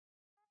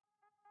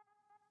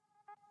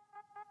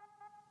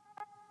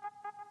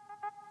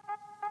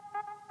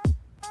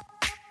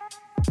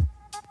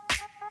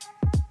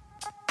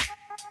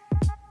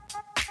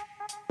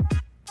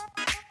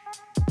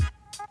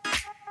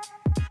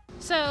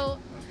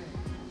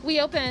we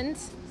opened,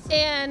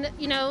 and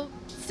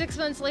 6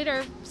 months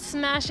later,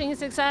 smashing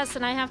success,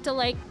 and I have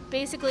to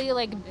basically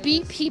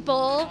beat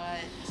people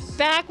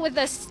back with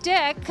a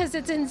stick because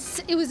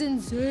it was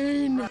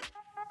insane.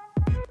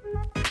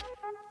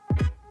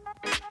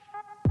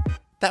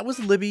 That was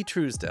Libby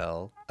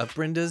Truesdell of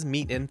Brenda's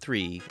Meat in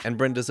 3 and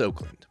Brenda's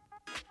Oakland.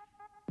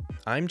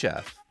 I'm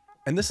Jeff,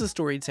 and this is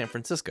Storied San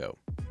Francisco.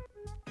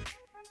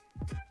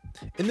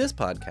 In this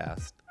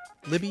podcast,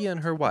 Libby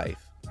and her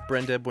wife,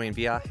 Brenda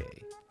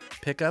Buenviaje,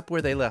 pick up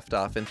where they left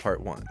off in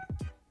part 1.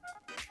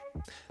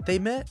 They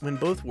met when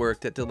both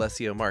worked at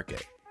Delesio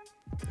Market,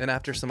 and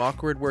after some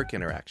awkward work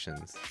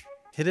interactions,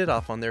 hit it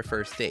off on their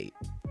first date,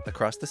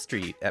 across the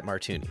street at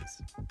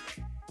Martuni's.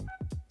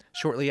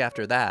 Shortly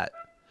after that,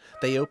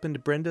 they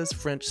opened Brenda's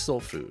French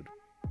Soul Food,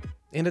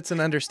 and it's an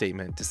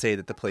understatement to say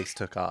that the place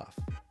took off.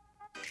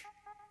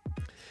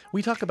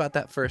 We talk about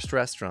that first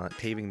restaurant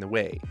paving the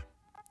way,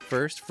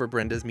 first for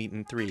Brenda's Meat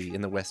in 3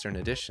 in the Western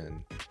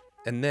Addition,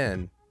 and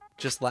then,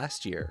 just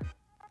last year,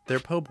 their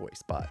po' boy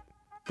spot,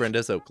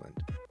 Brenda's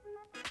Oakland.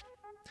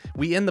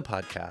 We end the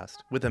podcast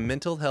with a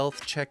mental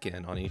health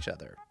check-in on each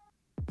other.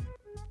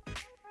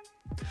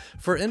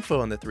 For info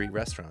on the 3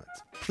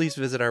 restaurants, please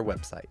visit our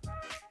website.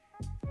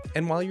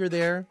 And while you're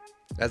there,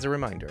 as a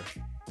reminder,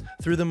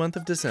 through the month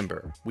of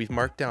December, we've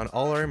marked down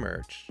all our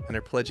merch and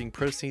are pledging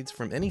proceeds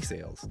from any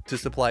sales to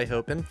Supply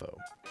Hope Info,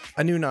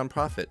 a new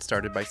nonprofit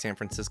started by San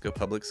Francisco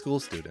public school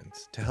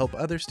students to help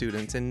other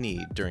students in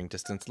need during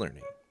distance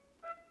learning.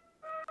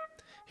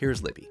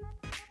 Here's Libby.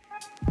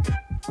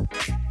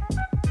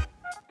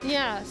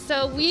 Yeah,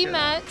 so we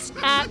met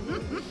at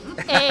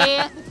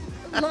a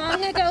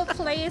long ago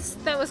place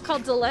that was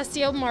called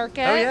Delesio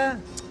Market. Oh, yeah.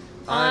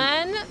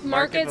 On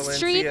Market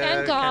Street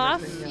and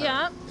Goff. Kind of thing,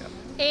 yeah.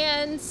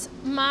 And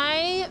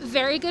my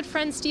very good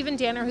friend Stephen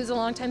Danner, who's a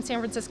longtime San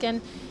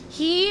Franciscan,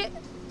 he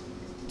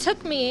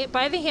took me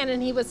by the hand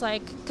and he was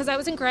like, because I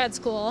was in grad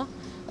school,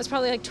 I was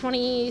probably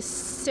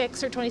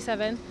 26 or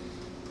 27.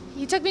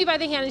 He took me by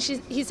the hand and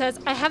he says,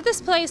 I have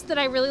this place that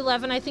I really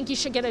love and I think you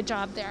should get a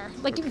job there.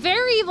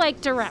 Very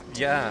direct.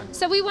 Yeah.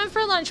 So we went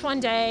for lunch one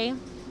day,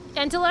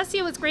 and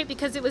Delesio was great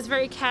because it was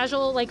very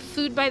casual,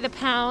 food by the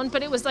pound,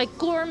 but it was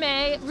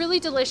gourmet, really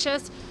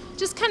delicious,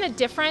 just kind of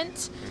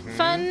different,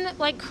 fun,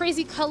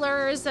 crazy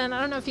colors, and I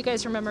don't know if you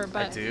guys remember,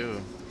 but... I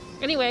do.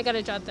 Anyway, I got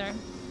a job there.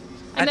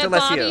 I At met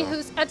Delesio. Bobby,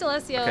 who's at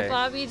Delesio, Okay.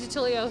 Bobby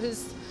DiTullio,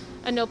 who's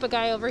a NOPA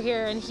guy over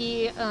here, and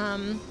he,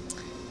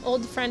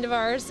 old friend of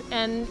ours,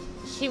 and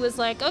he was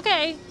like,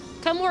 okay,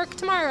 come work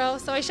tomorrow.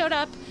 So I showed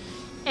up,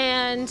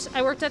 and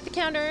I worked at the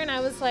counter, and I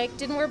was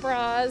didn't wear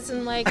bras,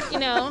 and Oh my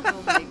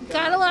God,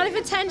 got a lot of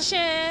attention,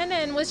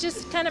 and was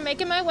just kind of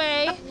making my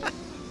way.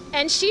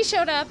 And she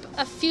showed up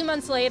a few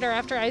months later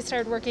after I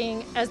started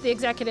working as the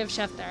executive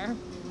chef there.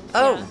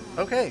 Oh,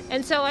 Yeah. okay.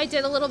 And so I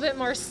did a little bit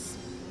more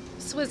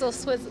swizzle,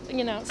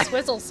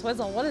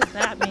 what does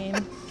that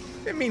mean?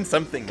 It means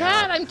something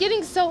now. God, I'm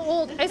getting so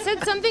old. I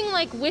said something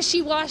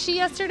wishy-washy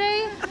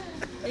yesterday.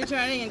 You're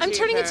turning into I'm your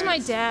turning into my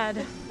parents. dad.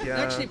 Yeah. They're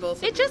actually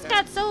both. It just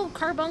got so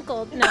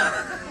carbunkled. No.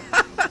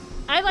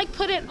 I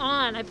put it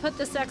on. I put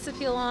the sex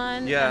appeal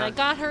on. Yeah. And I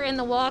got her in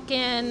the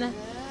walk-in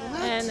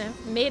and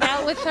made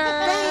out with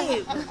her.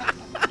 Babe,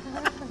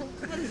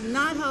 that is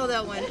not how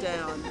that went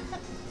down.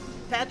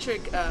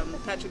 Patrick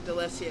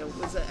Delesio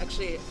was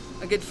actually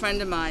a good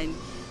friend of mine,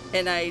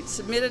 and I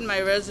submitted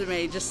my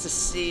resume just to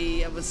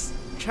see. I was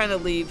trying to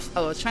leave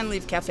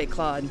Cafe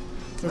Claude.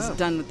 I was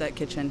done with that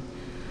kitchen.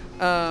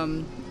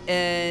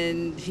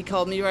 And he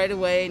called me right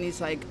away, and he's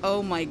like,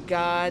 oh my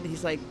God,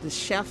 he's like, the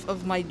chef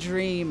of my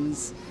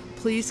dreams.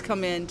 Please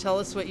come in, tell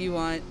us what you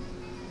want,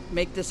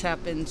 make this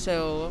happen.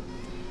 So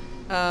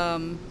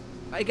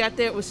I got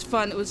there, it was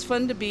fun. It was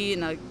fun to be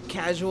in a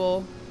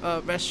casual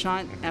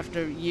restaurant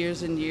after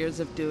years and years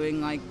of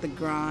doing the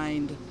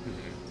grind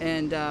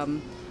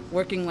and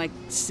working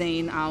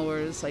sane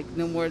hours,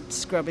 no more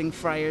scrubbing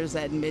fryers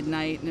at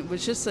midnight. And it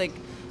was just a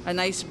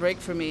nice break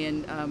for me.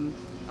 And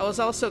I was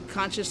also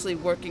consciously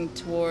working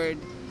toward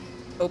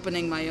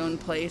opening my own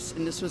place,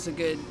 and this was a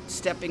good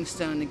stepping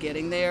stone to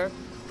getting there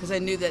because I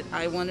knew that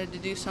I wanted to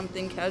do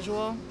something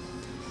casual.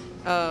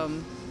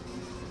 And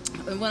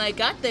when I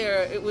got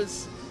there, it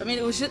was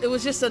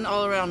just an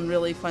all-around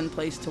really fun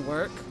place to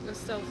work. It was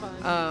so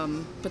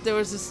fun. But there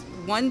was this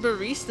one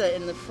barista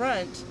in the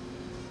front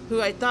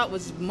who I thought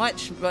was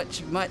much,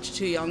 much, much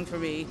too young for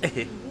me.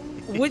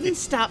 Wouldn't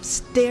stop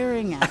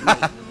staring at me.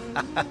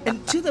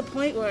 And to the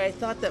point where I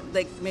thought that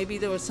maybe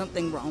there was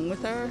something wrong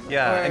with her.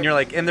 Yeah, and you're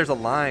and there's a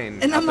line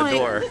and out I'm the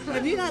door.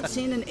 Have you not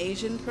seen an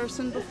Asian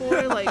person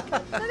before?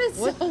 That is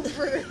what? so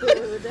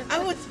rude.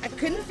 I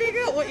couldn't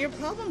figure out what your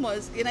problem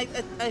was, and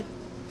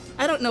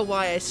I don't know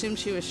why. I assumed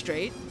she was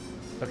straight.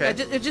 Okay.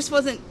 It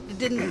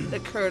didn't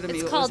occur to me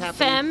It's what called was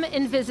happening. femme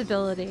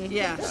invisibility.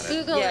 Yeah.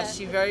 Google yeah, it.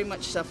 she very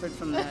much suffered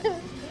from that.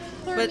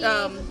 Poor But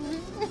me.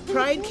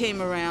 Pride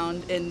came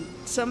around, and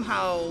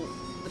somehow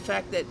the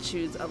fact that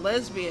she was a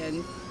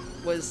lesbian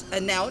was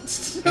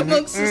announced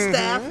amongst the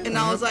staff, and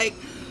I was like,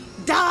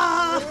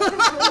 "Duh!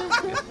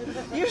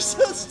 You're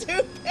so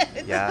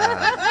stupid."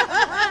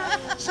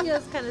 Yeah. She She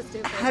is kind of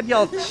stupid. Had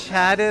y'all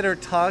chatted or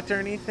talked or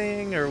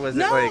anything, or was it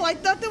No, like? I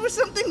thought there was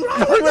something wrong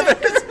with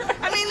it. 'Cause,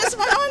 I mean, this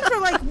went on for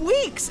like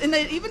weeks, and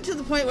then even to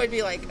the point where I'd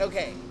be like,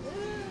 okay,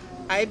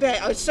 I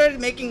bet I started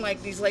making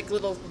like these like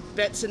little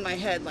bets in my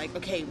head, like,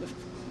 okay,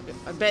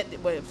 I bet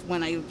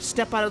when I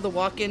step out of the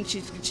walk-in,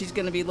 she's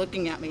gonna be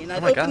looking at me, and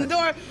I'd my open God. the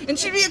door, and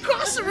she'd be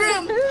across the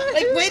room,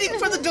 like waiting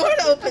for the door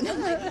to open.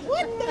 I'm like,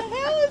 what the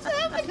hell is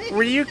happening?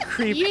 Were you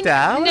creeped You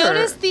out? or-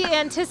 notice the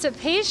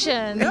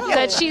anticipation No.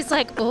 that she's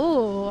like,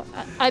 oh,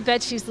 I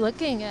bet she's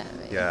looking at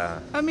me. Yeah.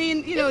 I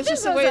mean, you know, it's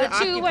This just a was way a to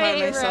occupy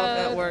two-way myself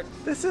at road. work.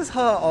 This is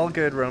how all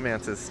good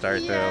romances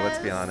start, though. Let's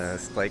be Yes.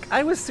 honest. Like,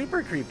 I was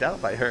super creeped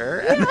out by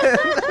her.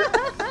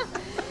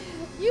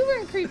 You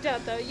weren't creeped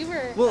out though. You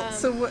were. Well,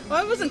 so what? Well,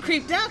 I wasn't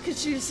creeped out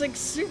because she was like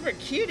super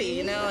cutie,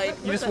 you know, like.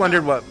 You just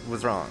wondered what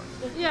was wrong.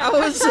 Yeah. I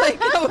was like,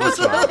 I was What's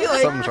wrong? really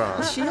like, Something's wrong.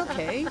 is she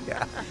okay?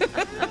 Yeah.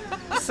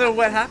 So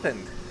what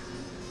happened?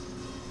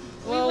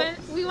 Well,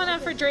 we went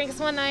out for drinks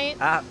one night.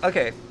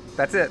 Okay,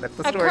 that's it. That's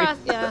the story. Across,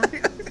 yeah.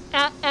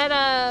 at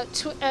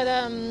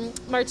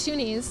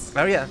Martuni's,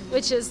 Oh yeah.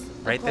 which is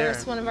Right of course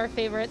there. one of our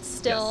favorites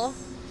still.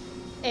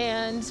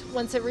 And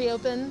once it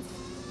reopened,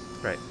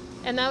 Right.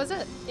 and that was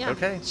it. Yeah.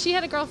 Okay. She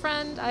had a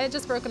girlfriend. I had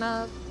just broken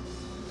up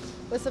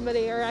with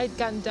somebody, or I'd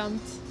gotten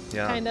dumped.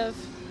 Yeah. Kind of.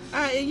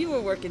 you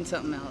were working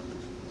something out.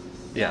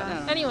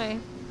 Yeah. Anyway,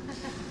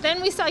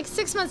 then we saw like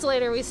 6 months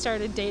later we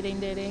started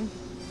dating,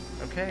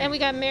 Okay. and we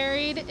got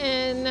married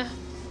in.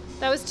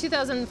 That was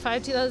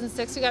 2005,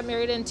 2006. We got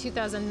married in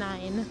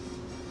 2009.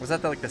 Was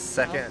that the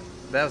second?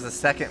 That was the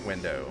second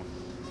window.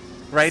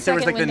 Right, there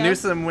was Second like the window.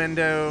 Newsom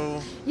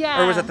window.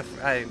 Yeah. Or was that the?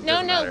 No,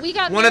 doesn't matter. we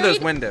got one married. of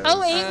those windows.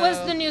 08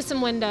 was the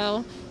Newsom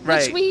window.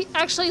 Right. Which we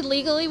actually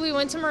legally we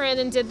went to Marin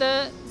and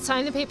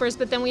signed the papers,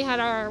 but then we had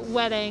our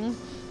wedding,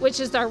 which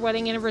is our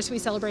wedding anniversary we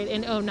celebrate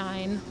in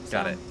 09.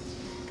 Got So, it.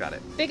 Got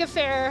it. Big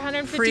affair,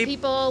 150 Pre-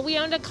 people. We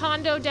owned a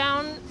condo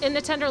down in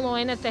the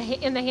Tenderloin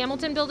in the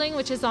Hamilton building,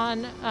 which is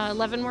on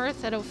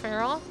Leavenworth at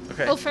O'Farrell.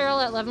 Okay. O'Farrell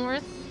at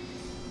Leavenworth.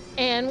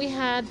 And we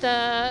had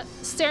the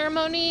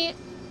ceremony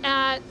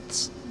at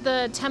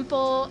the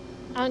temple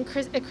at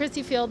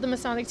Christie Field, the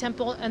Masonic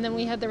Temple, and then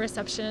we had the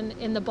reception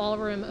in the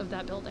ballroom of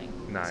that building.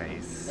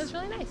 Nice. It was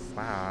really nice.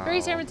 Wow.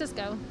 Very San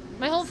Francisco.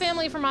 My whole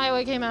family from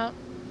Iowa came out.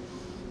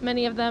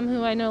 Many of them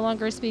who I no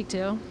longer speak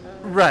to.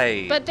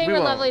 Right. But they We were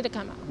won't- lovely to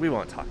come out. We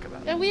won't talk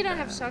about it. And we don't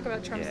have to talk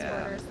about Trump Yeah.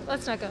 supporters.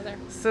 Let's not go there.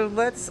 So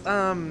let's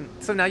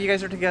so now you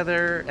guys are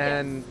together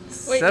and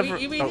Wait, several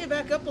we need to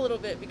back up a little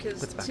bit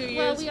because Let's back 2 up. years.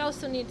 Well, we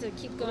also need to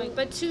keep going.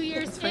 But 2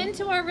 years That's fine.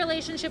 into our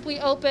relationship, we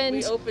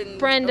opened a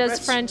Brenda's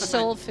restaurant. French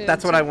Soul Food.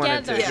 That's what I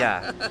wanted to.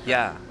 together. Yeah.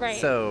 Yeah. Right.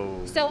 So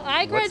So I what's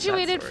that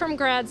graduated story? from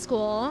grad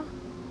school,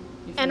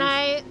 You and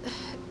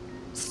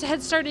finished? I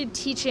had started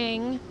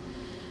teaching,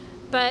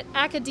 but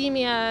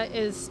academia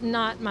is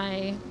not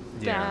my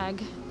Yeah.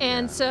 bag.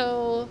 And Yeah.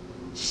 so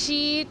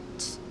she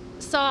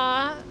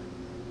saw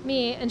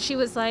me, and she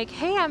was like,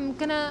 "Hey, I'm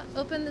gonna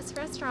open this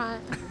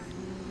restaurant."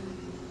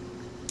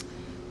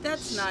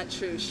 That's not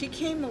true. She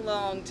came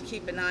along to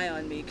keep an eye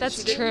on me. 'cause That's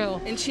she didn't-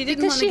 true. And she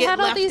didn't Because want to she get had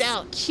all left these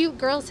out. cute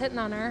girls hitting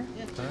on her.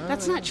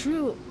 That's not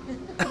true.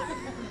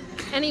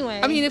 Anyway,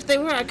 I mean, if they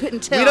were, I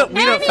couldn't tell.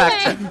 we don't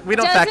fact Anyway, check. We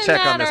don't fact doesn't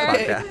check on this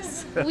matter.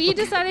 podcast. we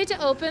decided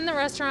to open the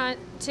restaurant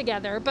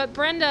together, but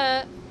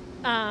Brenda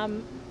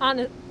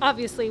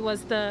obviously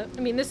was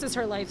this is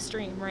her life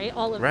stream, right?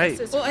 All of Right.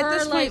 this is Well, her at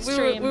this life point, we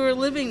stream. were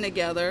living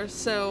together,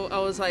 so I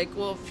was like,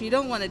 well, if you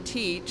don't want to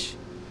teach,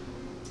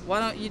 why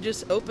don't you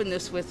just open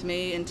this with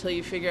me until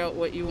you figure out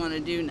what you want to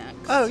do next?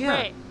 Oh yeah.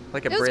 Right.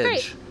 Like a It was bridge.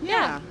 great.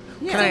 Yeah.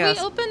 Yeah. Can I So ask-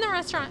 we opened the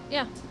restaurant.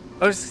 Yeah.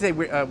 I was just gonna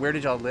say, where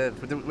did y'all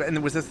live?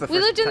 And was this the first? We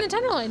lived in ti- the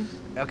Tenderloin.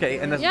 Okay,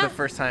 and this is Yeah. the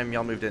first time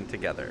y'all moved in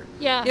together.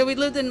 Yeah. Yeah, we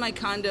lived in my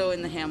condo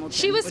in the Hamilton.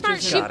 She was which smart.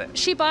 is- Got it.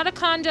 She bought a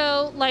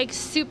condo like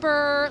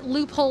super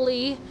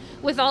loopholey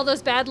with all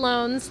those bad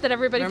loans that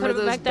everybody Remember put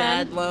up those back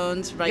then. bad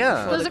loans right Yeah.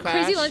 before Those the are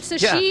crash? crazy loans. So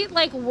Yeah. she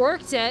like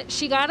worked it.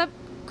 She got a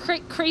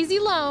crazy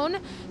loan.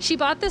 She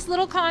bought this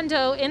little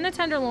condo in the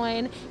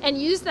Tenderloin and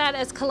used that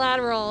as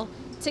collateral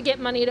to get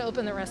money to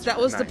open the restaurant.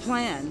 That was the Nice.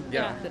 plan.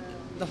 Yeah.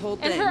 The whole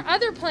and thing. her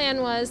other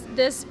plan was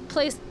this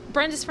place,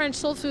 Brenda's French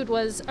Soul Food,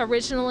 was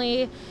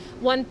originally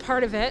one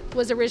part of it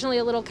was originally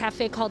a little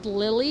cafe called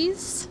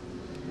Lily's.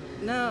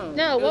 No.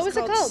 No, what was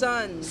it called?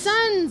 Sons.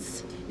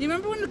 Sons. You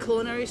remember when the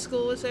culinary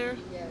school was there?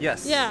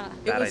 Yes. Yeah.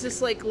 It That was I do.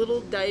 this like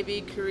little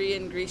divey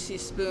Korean greasy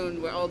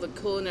spoon where all the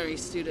culinary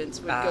students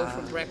would go Ah.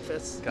 for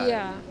breakfast. Got it.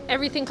 Yeah.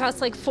 Everything cost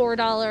like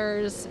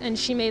 $4, and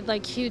she made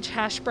like huge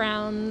hash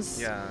browns.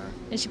 Yeah.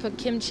 And she put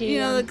kimchi. You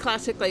know the and,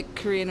 classic like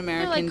Korean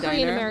American like diner.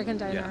 Korean American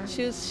diner.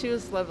 Yeah. She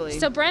was lovely.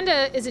 So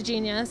Brenda is a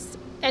genius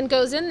and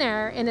goes in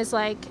there and is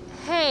like,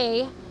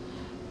 "Hey,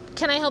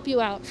 can I help you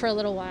out for a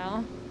little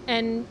while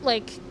and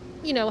like,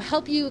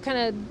 help you kind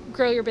of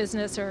grow your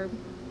business?" Or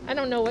I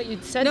don't know what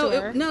you'd said to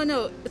her.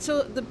 no.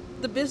 So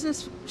the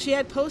business, she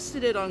had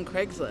posted it on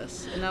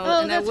Craigslist, and Oh,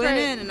 I that's went right.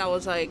 in and I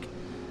was like,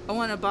 I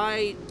want to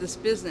buy this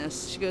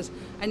business. She goes,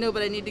 I know,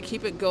 but I need to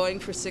keep it going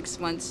for 6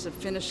 months to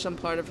finish some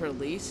part of her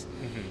lease,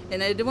 Mm-hmm.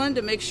 and I wanted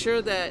to make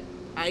sure that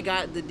I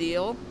got the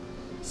deal.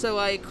 So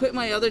I quit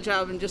my other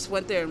job and just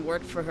went there and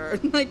worked for her.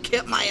 And I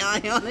kept my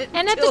eye on it.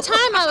 And at the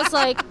time, I was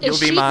like, You'll is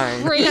be she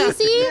mine.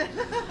 crazy?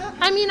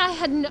 I mean,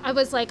 I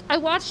was like, I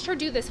watched her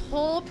do this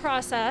whole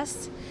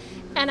process,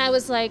 and I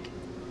was like,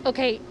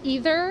 okay,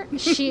 either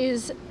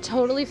she's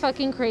totally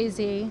fucking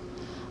crazy,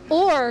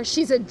 or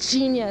she's a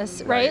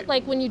genius, right? Right.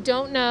 Like when you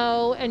don't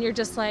know, and you're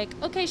just like,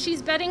 okay,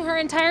 she's betting her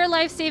entire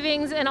life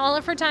savings and all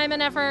of her time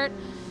and effort,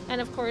 and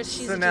of course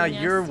she's So a now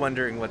genius. you're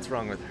wondering what's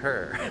wrong with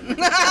her.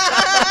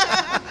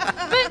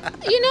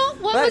 But you know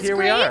what But was here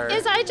we great are.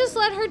 is I just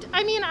let her.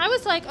 I mean, I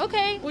was like,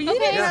 okay, Well, you okay,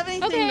 didn't have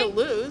anything okay. to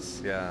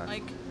lose. Yeah.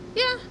 Like,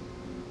 Yeah.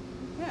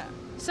 yeah.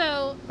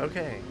 So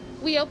Okay.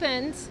 we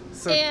opened,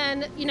 So-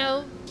 and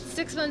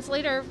 6 months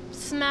later,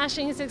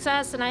 smashing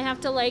success, and I have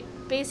to like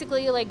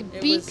basically like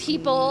It beat was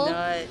people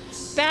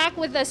nuts. back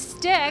with a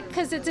stick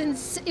because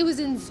it was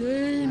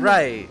insane.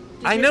 Right.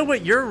 I you- know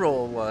what your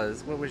role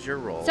was. What was your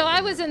role? So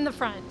I was in the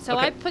front. So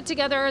Okay. I put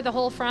together the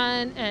whole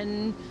front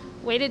and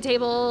waited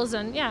tables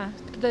and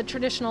the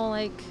traditional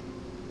like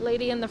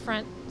lady in the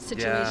front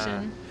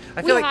situation.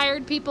 I We feel like-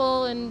 hired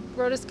people and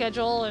wrote a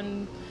schedule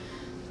and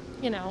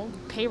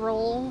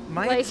payroll.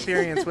 My like,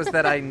 experience was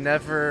that I've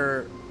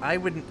never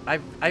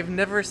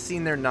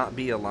seen there not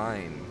be a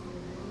line.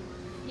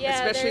 yeah,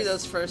 Especially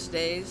there's- those first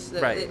days.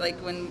 Right. Like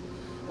when,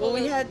 well,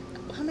 we had,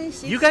 how many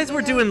seats? You guys did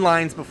were we doing have?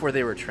 lines before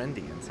they were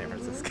trendy in San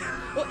Francisco.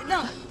 Well,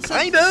 no,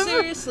 Kind of.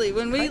 seriously,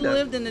 when we Kind of.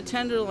 lived in the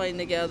Tenderloin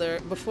together,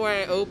 before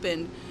I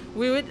opened,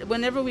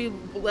 whenever we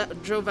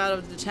drove out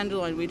of the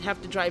Tenderloin, we'd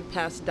have to drive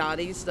past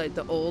Dottie's, like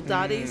the old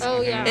Dottie's.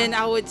 Oh, yeah. And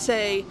I would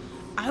say,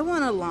 I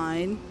want a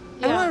line.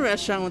 I Yeah. want a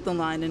restaurant with a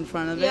line in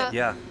front of Yeah. it.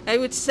 Yeah. I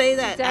would say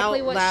that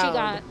exactly out what loud. she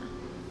got.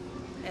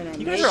 And I You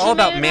made guys She are all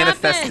about made it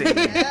happen.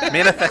 manifesting,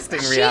 manifesting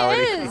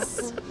reality. She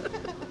is.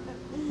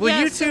 Well,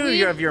 Yeah, you so too. we-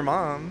 You're of your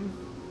mom.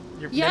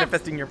 You're Yeah,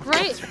 manifesting your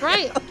mom's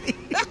right.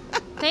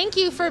 Thank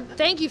you for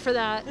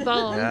that,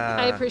 Bone. Yeah.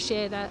 I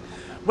appreciate that.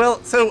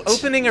 Well, so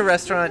opening a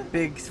restaurant,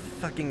 big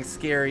fucking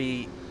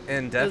scary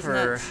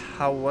endeavor. nuts.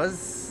 How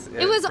was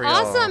it? It was for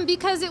y'all? awesome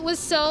because it was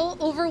so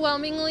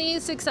overwhelmingly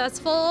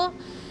successful.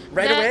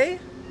 Right that- away.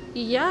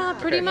 Yeah,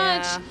 pretty Okay.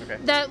 much. Yeah. Okay.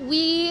 That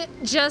we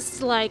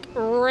just like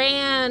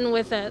ran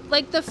with it.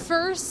 Like the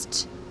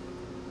first,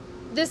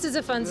 this is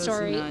a fun It was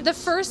story. nuts. The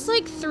first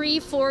like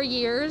 3-4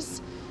 years,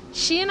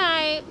 she and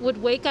I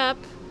would wake up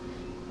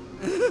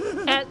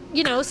at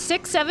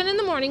 6, 7 in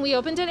the morning. We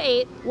opened at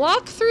 8.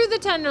 Walk through the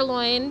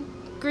Tenderloin,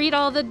 greet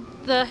all the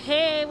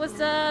hey, what's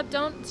up?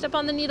 Don't step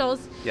on the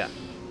needles. Yeah.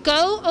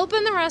 Go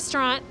open the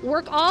restaurant,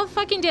 work all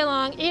fucking day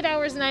long, 8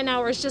 hours, 9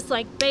 hours, just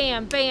like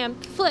bam, bam,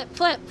 flip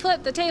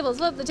the tables,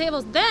 flip the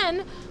tables.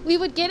 Then we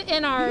would get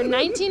in our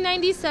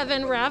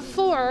 1997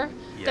 RAV4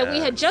 that we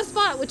had just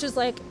bought, which was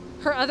like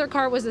her other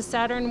car was a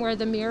Saturn where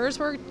the mirrors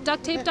were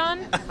duct taped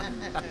on.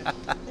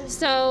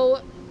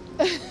 So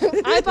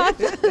I bought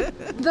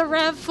the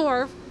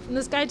RAV4 from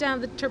this guy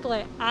down at the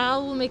AAA. I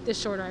will make this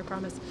shorter, I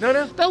promise.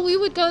 No. But we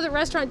would go to the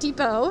restaurant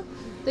depot,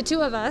 the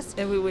two of us.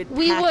 And we would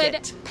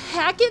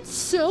pack it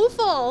so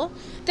full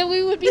that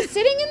we would be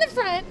sitting in the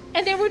front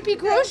and there would be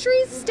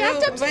groceries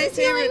stacked up to my the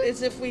ceiling. favorite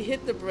is if we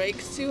hit the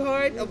brakes too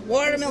hard, the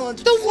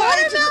watermelons The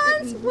fly to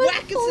watermelons would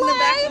whack us in the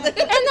back of fly,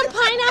 the and the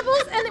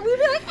pineapples, and then we'd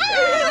be like,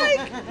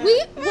 ah!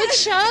 We would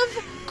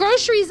shove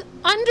groceries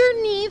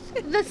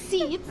underneath the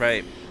seats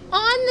Right.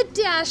 on the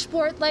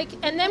dashboard,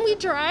 and then we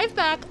drive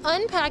back,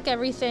 unpack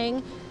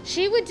everything.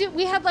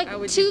 We had I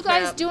would two do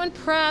guys prep. doing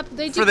prep.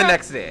 They do For the prep.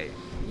 next day.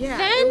 Yeah,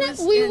 Then it was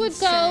we would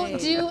go insane.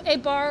 do a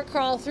bar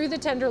crawl through the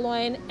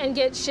Tenderloin and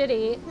get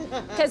shitty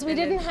because we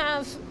didn't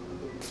have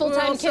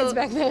full-time also- kids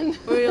back then.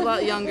 We were a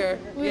lot younger.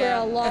 We were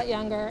a lot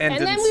younger. And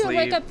then didn't we would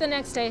wake sleep. up the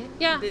next day.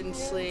 Yeah. Didn't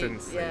sleep.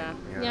 Didn't sleep.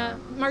 Yeah.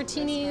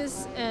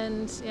 Martinis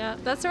and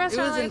that's the It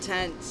restaurant was life.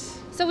 intense.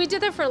 So we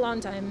did that for a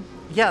long time.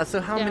 Yeah. So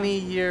how Yeah. many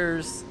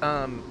years?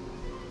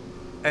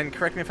 And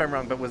correct me if I'm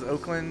wrong, but was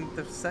Oakland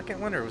the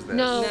second one or was this?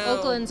 No, No.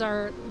 Oakland's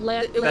our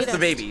That's the That's the latest.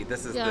 baby.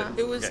 This is Yeah.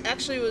 the. It was okay.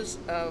 actually it was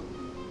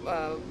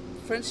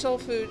French soul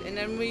food, and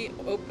then we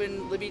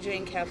opened Libby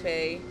Jane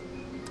Cafe.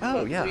 Oh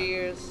about yeah. 3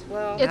 years.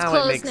 Well, It's Now it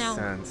closed makes now.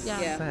 sense.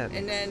 Yeah. yeah. Sad.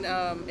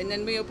 And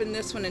then we opened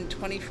this one in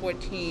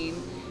 2014,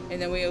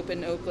 and then we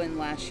opened Oakland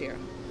last year.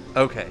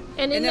 Okay.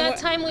 And in And then that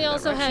we're- time, we we're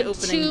also had actually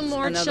opening 2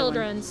 more another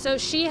children. So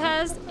she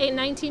has a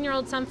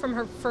 19-year-old son from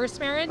her first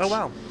marriage. Oh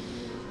wow.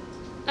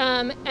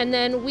 And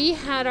then we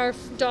had our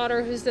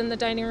daughter who's in the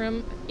dining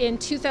room in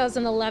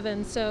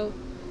 2011. So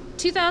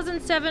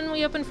 2007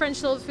 we opened French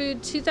Soul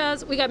Food.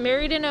 2000 we got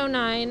married in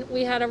 09.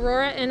 We had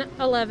Aurora in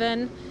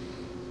 11.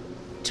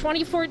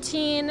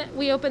 2014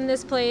 we opened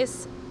this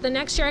place. The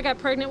next year I got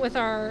pregnant with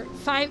our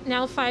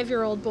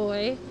 5-year-old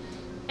boy.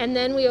 And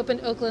then we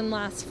opened Oakland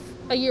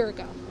a year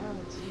ago.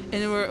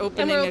 And we're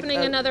opening,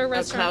 another a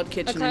restaurant, cloud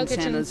kitchen, a cloud in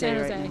kitchen in San San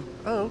Jose. Jose. Right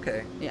Oh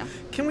okay. now. Yeah.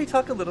 Can we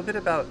talk a little bit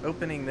about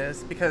opening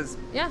this because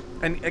Yeah.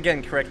 and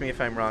again, correct me if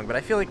I'm wrong, but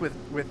I feel like with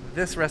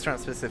this restaurant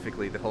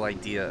specifically, the whole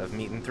idea of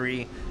meat and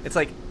three, it's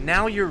like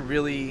now you're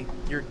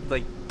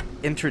like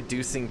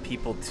introducing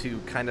people to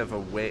kind of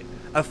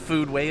a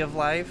food way of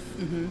life,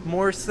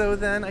 more so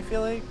than I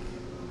feel like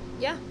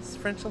Yeah. it's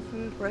French soul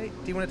food, right?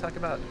 Do you want to talk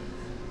about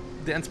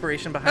the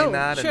inspiration behind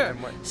that? Sure.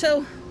 And what?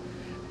 So,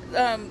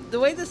 the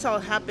way this all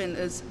happened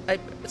is,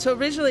 so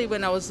originally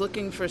when I was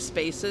looking for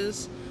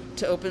spaces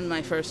to open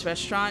my first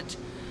restaurant,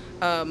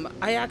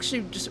 I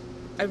actually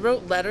I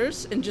wrote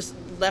letters and just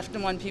left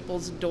them on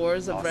people's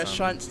doors of Awesome.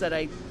 restaurants that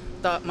I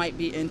thought might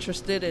be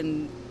interested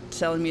in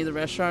selling me the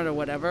restaurant or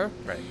whatever.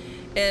 Right.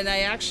 And I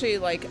actually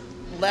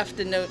left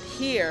a note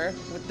here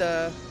with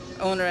the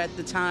owner at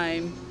the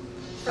time.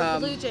 For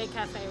Blue Jay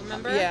Cafe,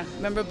 remember? Yeah,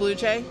 remember Blue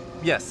Jay?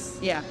 Yes.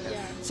 Yeah.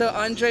 Yeah. So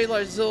Andre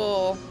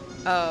Larzul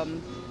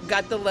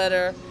got the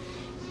letter.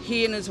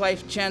 He and his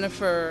wife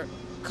Jennifer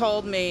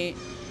called me,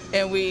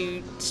 and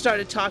we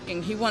started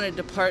talking. He wanted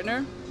to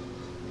partner.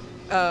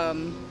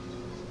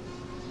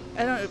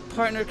 I don't know,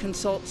 partner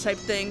consult type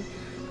thing.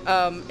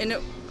 And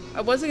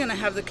I wasn't going to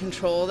have the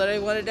control that I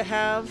wanted to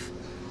have.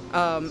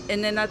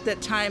 And then at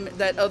that time,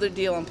 that other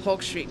deal on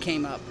Polk Street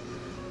came up.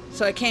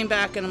 So I came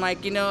back and I'm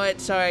like, you know what?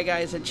 Sorry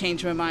guys, I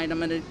changed my mind. I'm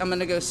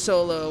gonna go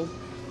solo.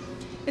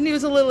 And he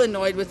was a little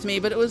annoyed with me,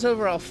 but it was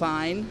overall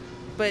fine.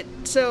 But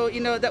so,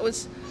 that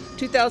was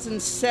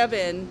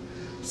 2007.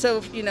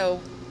 So,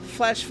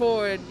 flash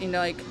forward,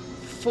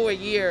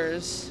 5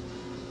 years,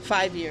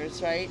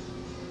 right?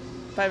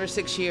 5 or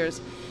 6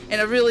 years. And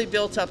I really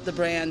built up the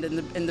brand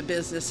and the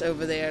business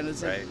over there, and it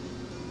was a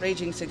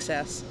raging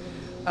success.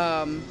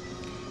 And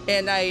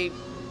I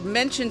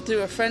mentioned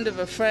through a friend of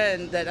a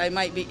friend that I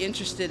might be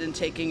interested in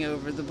taking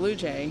over the Blue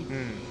Jay.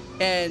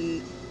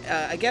 And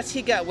I guess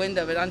he got wind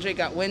of it. Andre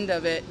got wind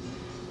of it.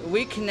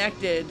 We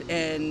connected,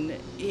 and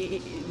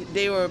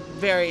they were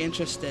very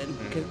interested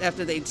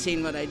after they'd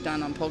seen what I'd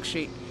done on Polk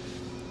Street.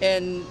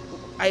 And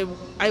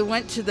I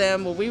went to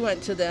them, we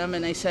went to them,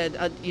 and I said,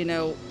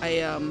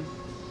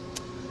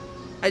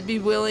 I'd be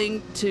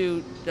willing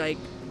to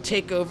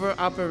take over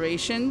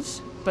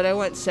operations, but I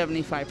want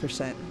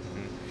 75%.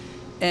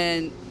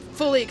 And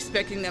fully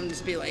expecting them to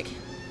just be like,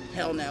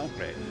 hell no.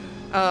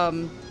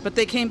 Right. But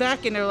they came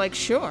back and they're like,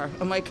 sure.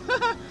 I'm like,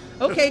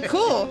 okay,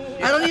 cool.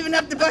 I don't even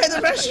have to buy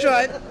the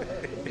restaurant.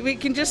 We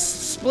can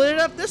just split it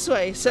up this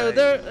way. So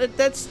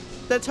that's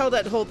how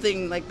that whole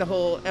thing, the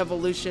whole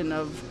evolution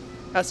of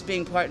us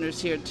being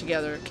partners here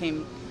together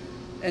came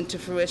into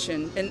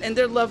fruition. And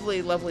they're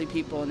lovely, lovely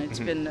people, and it's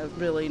been a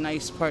really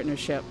nice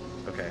partnership.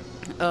 Okay.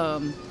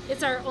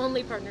 It's our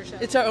only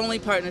partnership. It's our only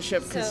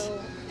partnership because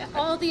So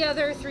all the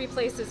other 3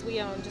 places we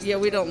own. Just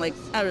we don't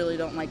I really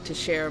don't like to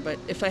share, but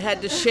if I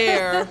had to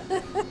share,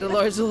 the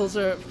Larzuls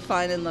are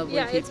fine and lovely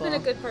people. Yeah, it's been a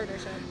good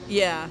partnership.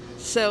 Yeah.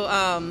 So,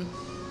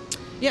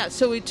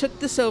 so we took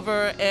this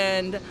over,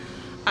 and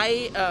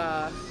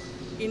I,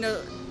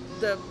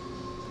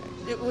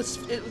 it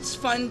was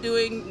fun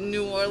doing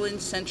New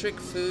Orleans centric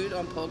food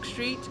on Polk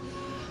Street,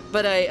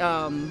 but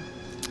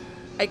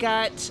I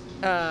got,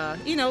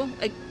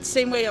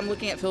 same way I'm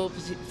looking at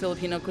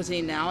Filipino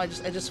cuisine now. I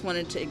just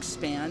wanted to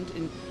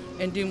expand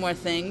and do more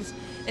things.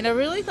 And I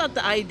really thought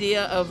the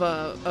idea of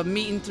a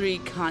meat and 3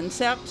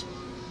 concept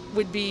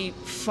would be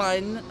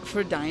fun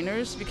for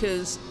diners,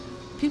 because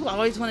people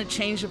always want to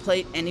change the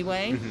plate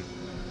anyway,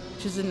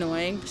 which is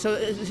annoying. So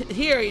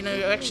here,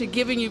 actually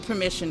giving you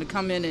permission to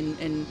come in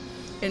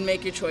and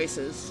make your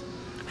choices.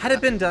 Had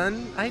it been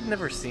done? I'd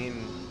never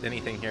seen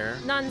anything here.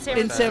 Not in San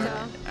Francisco.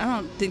 I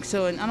don't think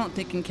so, and I don't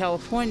think in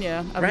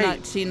California I've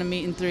not seen a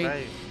meat and 3.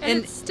 Right.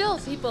 And it's still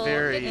people,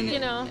 very they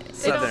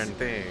Southern don't,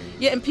 thing.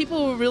 Yeah, and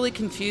people were really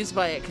confused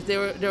by it because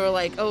they were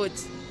like, oh,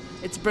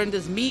 it's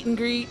Brenda's meet and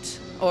greet,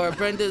 or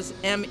Brenda's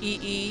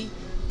MEET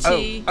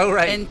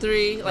right. and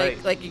 3,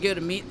 Right. like you go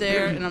to meet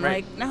there, and I'm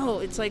Right. like,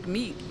 no, it's like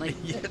meat, like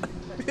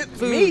It's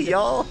food. me,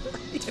 y'all.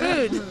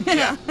 food.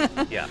 Yeah.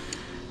 Yeah.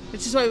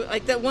 Which is why,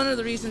 that one of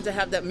the reasons to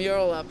have that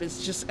mural up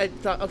is just, I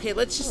thought, okay,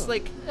 let's just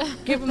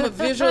give them a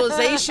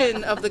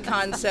visualization of the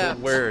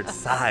concept. Word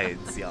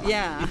sides, y'all.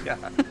 Yeah.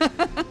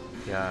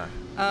 Yeah.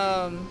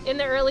 in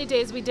the early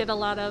days, we did a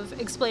lot of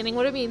explaining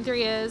what a meat and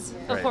 3 is,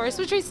 of Right. course,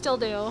 which we still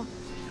do.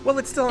 Well,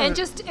 it's still And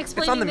just it's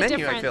explaining on the menu,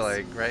 difference. I feel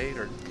like, right?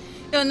 Or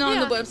And on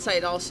Yeah. the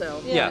website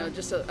also, Yeah.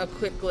 just a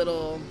quick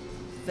little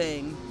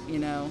thing,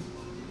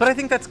 but I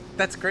think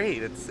that's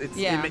great. It's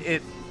Yeah.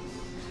 it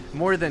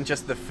more than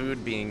just the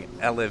food being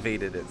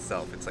elevated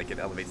itself. It's like it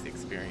elevates the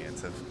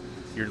experience of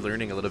you're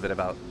learning a little bit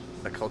about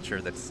a culture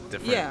that's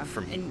different Yeah,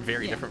 from and-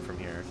 very yeah. different from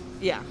here.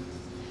 Yeah.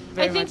 I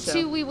Very think, much so.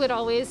 too, we would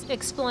always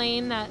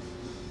explain that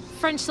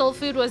French soul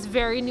food was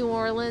very New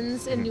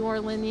Orleans and New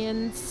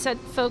Orleanian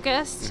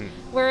focused,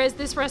 whereas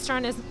this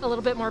restaurant is a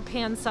little bit more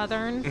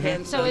pan-Southern. So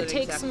Pan-Southern, it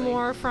takes exactly.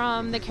 more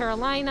from the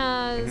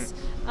Carolinas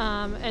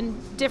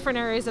and different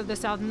areas of the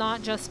South,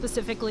 not just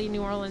specifically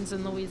New Orleans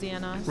and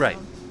Louisiana. So, Right.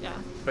 Yeah.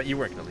 But you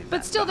weren't gonna leave. But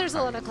that still, behind. there's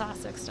a lot of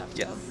classic stuff,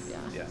 too. Yes.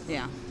 Yeah.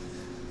 Yeah.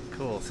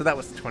 Cool. So that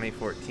was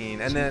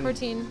 2014, and then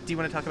 2014. do you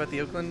want to talk about the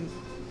opening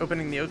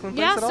the Oakland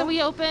place Yeah, at all? so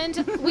we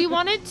opened. We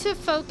wanted to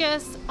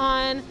focus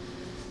on.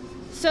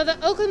 So the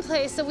Oakland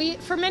place. So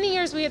for many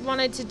years we had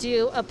wanted to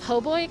do a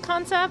po' boy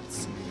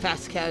concept,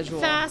 fast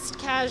casual. Fast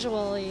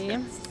casually.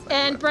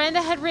 And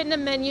Brenda had written a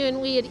menu,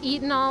 and we had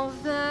eaten all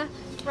of the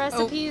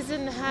recipes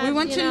and had. We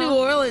went to New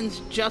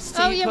Orleans just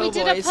to eat po' we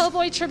did a boys. po'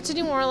 boy trip to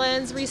New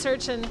Orleans,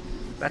 research and.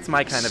 That's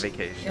my kind of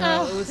vacation. Yeah.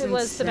 Oh, it was the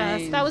best.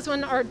 insane. That was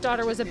when our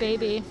daughter was a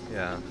baby.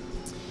 Yeah.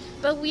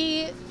 But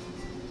we,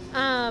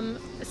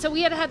 so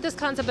we had this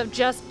concept of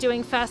just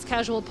doing fast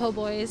casual po'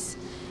 boys,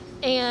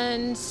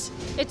 and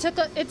it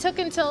took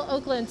until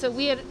Oakland. So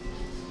we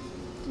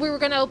were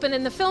going to open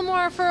in the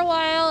Fillmore for a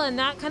while, and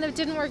that kind of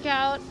didn't work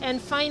out.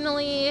 And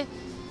finally,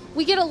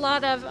 we get a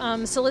lot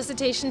of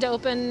solicitation to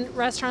open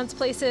restaurants,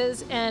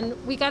 places, and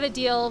we got a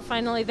deal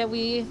finally that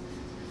we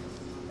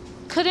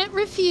couldn't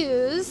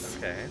refuse.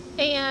 Okay.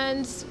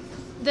 And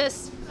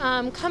this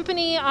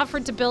company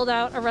offered to build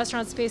out a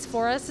restaurant space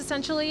for us,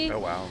 essentially. Oh,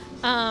 wow.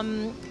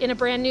 In a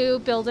brand new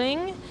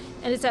building,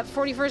 and it's at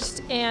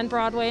 41st and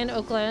Broadway in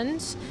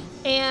Oakland.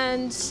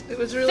 And It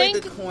was really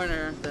the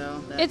corner,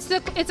 though. it's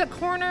a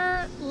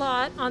corner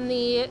lot on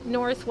the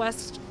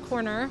northwest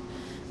corner.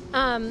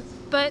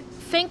 But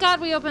thank God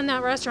we opened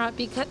that restaurant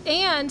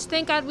and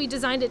thank God we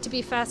designed it to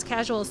be fast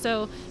casual.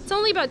 So it's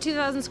only about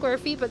 2,000 square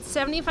feet, but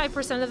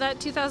 75% of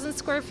that 2,000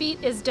 square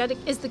feet is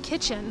the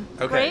kitchen,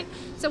 Okay. right?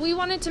 So we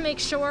wanted to make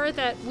sure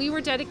that we were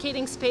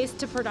dedicating space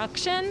to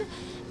production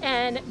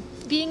and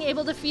being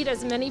able to feed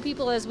as many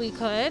people as we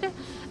could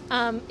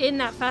in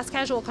that fast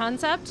casual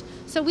concept.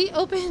 So we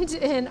opened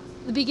in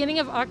the beginning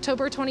of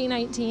October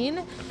 2019.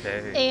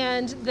 Okay.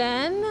 And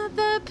then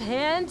the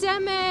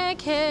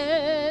pandemic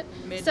hit.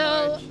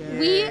 Mid-March,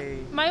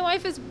 My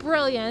wife is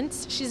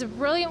brilliant. She's a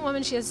brilliant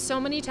woman. She has so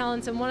many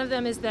talents, and one of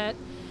them is that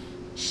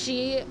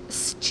she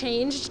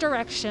changed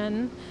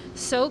direction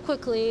so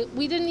quickly.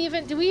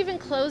 Did we even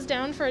close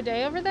down for a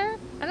day over there?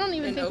 I don't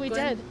even In think we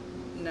Oakland?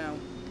 did. No.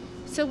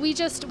 So we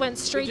just went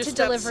straight We just to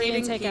stopped delivery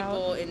and seating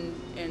takeout.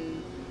 people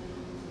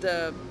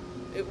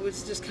it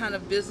was just kind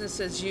of business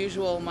as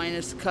usual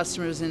minus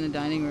customers in the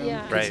dining room.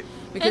 Yeah. Right.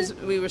 Because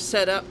we were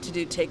set up to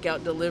do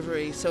takeout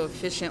delivery so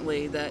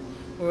efficiently that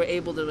we were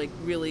able to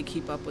really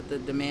keep up with the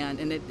demand.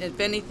 And if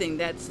anything,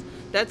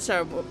 that's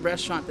our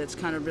restaurant that's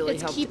kind of really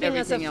It's helped keeping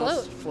us everything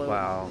else afloat. float.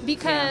 Wow.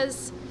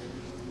 Because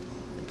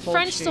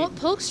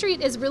Polk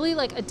Street is really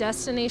like a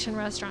destination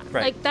restaurant.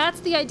 Right. Like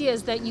that's the idea,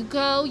 is that you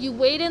go, you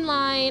wait in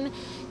line,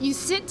 you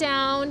sit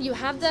down, you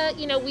have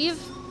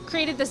we've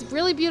created this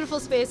really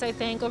beautiful space, I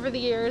think, over the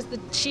years.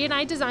 She and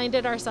I designed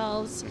it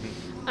ourselves.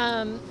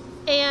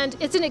 And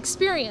it's an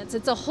experience.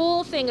 It's a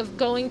whole thing of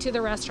going to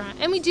the restaurant.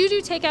 And we do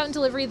takeout and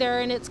delivery there,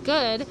 and it's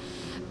good,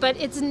 but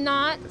it's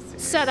not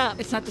set up.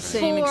 It's not the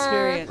same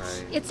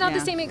experience. Right. It's not the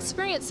Yeah. same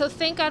experience. So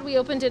thank God we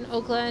opened in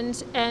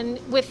Oakland, and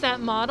with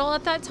that model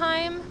at that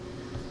time,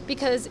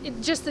 because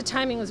just the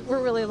timing we're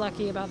really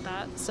lucky about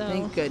that. So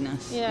Thank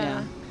goodness.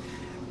 Yeah.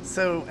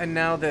 So, and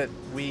now that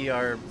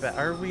we're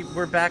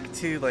back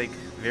to like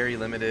very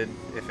limited,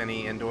 if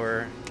any,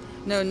 indoor.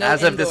 No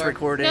As of this indoor.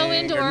 recording. No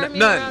indoor, or maybe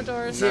none.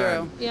 outdoors.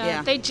 Zero. None.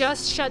 Yeah, they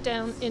just shut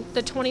down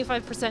the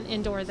 25%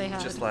 indoor they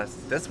had. Just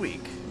this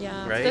week.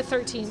 Yeah, Right. the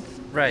 13th.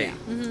 Right.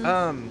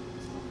 Yeah.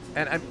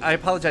 And I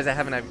apologize. I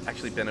haven't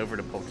actually been over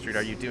to Polk Street.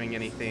 Are you doing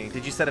anything?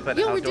 Did you set up an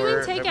Yeah, outdoor we're doing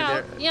over takeout.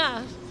 there?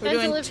 Yeah, We're and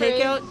doing delivery.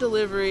 takeout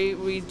delivery.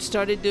 We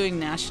started doing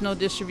national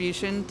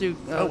distribution through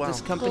Oh, wow.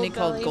 this company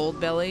called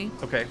Goldbelly.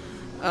 Goldbelly. Okay.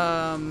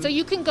 So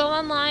you can go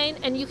online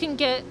and you can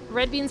get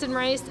red beans and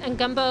rice and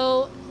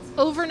gumbo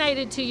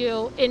overnighted to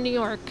you in New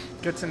York.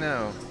 Good to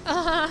know.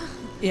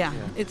 Yeah,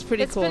 it's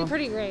pretty It's cool. been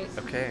pretty great.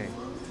 Okay.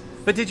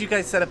 But did you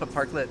guys set up a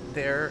parklet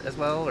there as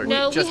well, or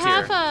No, we just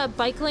have here? a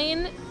bike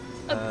lane.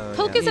 Oh,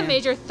 Polk yeah. is a Yeah.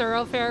 major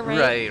thoroughfare,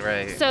 right?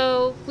 Right.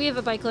 So we have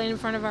a bike lane in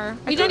front of our.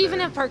 We thought don't even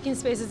there- have parking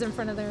spaces in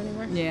front of there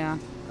anymore. Yeah.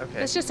 Okay.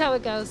 That's just how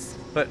it goes.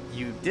 But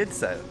you did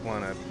set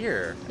one up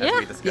here, as Yeah.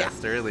 we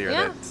discussed earlier.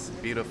 Yeah. That's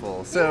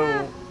beautiful. So,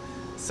 Yeah.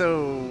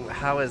 so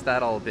how has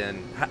that all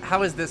been?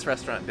 How has this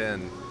restaurant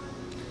been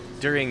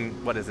during,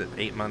 what is it,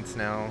 8 months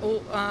now?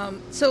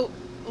 So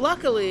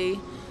luckily,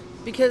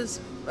 because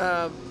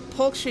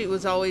Polk Street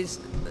was always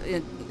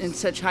in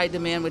such high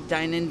demand with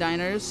dine-in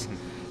diners,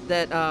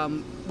 that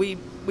we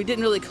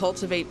didn't really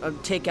cultivate a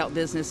takeout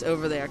business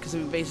over there because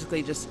we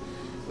basically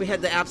we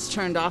had the apps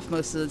turned off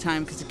most of the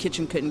time because the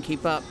kitchen couldn't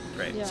keep up.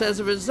 Right. Yeah. So as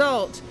a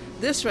result,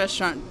 this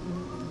restaurant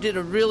did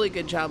a really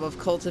good job of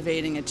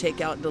cultivating a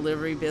takeout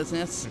delivery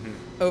business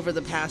over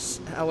the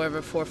past,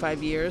 however, 4 or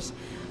 5 years.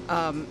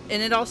 And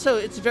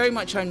it's very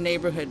much our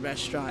neighborhood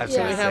restaurant. I was So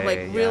gonna we have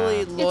say, really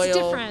yeah. loyal, It's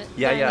different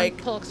Yeah, than yeah. like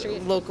Polk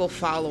Street. local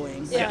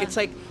following. Yeah. Like it's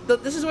like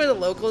this is where the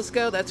locals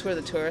go. That's where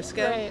the tourists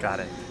go. Right. Got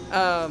it.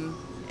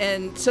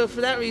 And so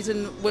for that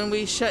reason, when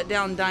we shut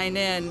down Dine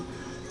In,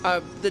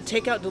 the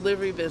takeout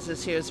delivery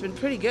business here has been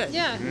pretty good.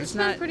 Yeah, it's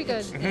been pretty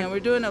good. We're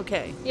doing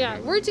okay. Yeah,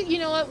 you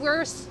know what?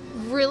 We're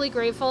really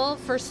grateful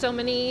for so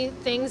many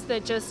things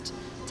that just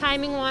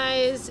timing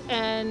wise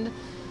and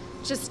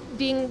just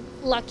being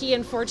lucky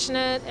and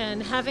fortunate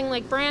and having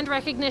like brand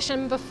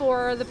recognition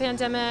before the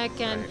pandemic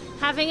and Right.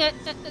 having it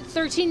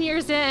 13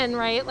 years in,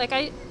 right? Like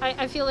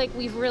I feel like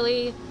we've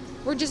really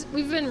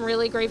we've been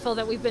really grateful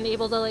that we've been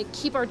able to like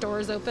keep our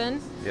doors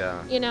open,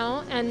 Yeah. you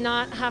know, and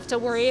not have to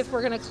worry if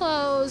we're going to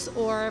close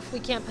or if we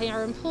can't pay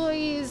our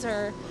employees,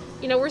 or,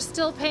 you know, we're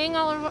still paying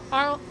all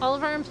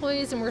of our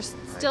employees, and we're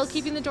still Nice.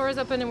 keeping the doors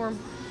open, and we're,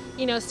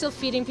 you know, still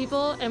feeding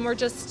people, and we're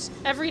just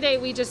every day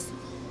we just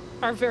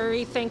are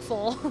very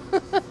thankful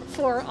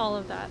for all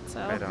of that. So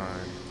Right on.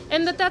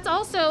 and that's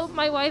also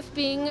my wife,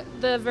 being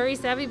the very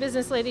savvy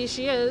business lady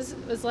she is,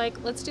 was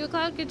like, let's do a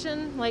cloud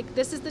kitchen. Like,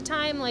 this is the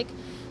time, like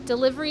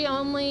delivery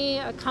only,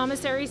 a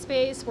commissary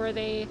space where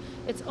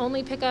it's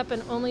only pickup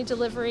and only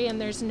delivery, and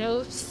there's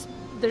no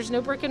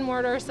brick and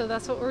mortar. So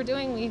that's what we're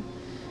doing. We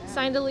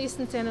signed a lease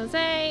in San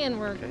Jose, and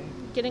we're Okay.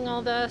 getting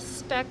all the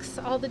specs,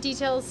 all the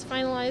details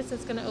finalized.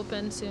 It's going to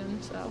open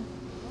soon. So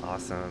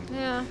Awesome.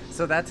 yeah,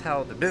 So that's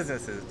how the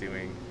business is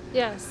doing.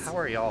 yes. How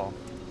are y'all?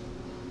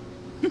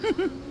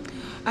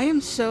 I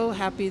am so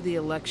happy the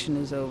election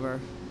is over.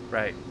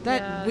 Right.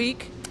 That Yeah.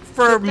 week.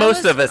 For most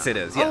was- of us, it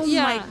is. Yes. Oh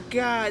Yeah. my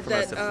God! For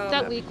most That of us.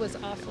 That week was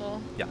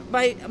awful. Yeah.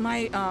 my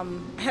I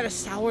had a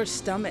sour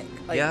stomach.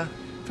 Like, Yeah.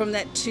 From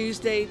that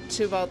Tuesday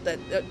to about that,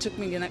 it took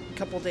me a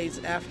couple days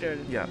after.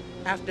 Yeah.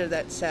 After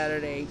that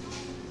Saturday,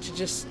 to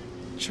just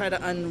try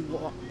to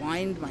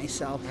unwind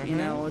myself. You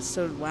know, I was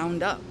so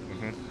wound up.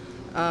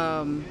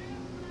 I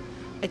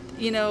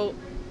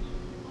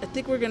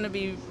think we're going to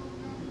be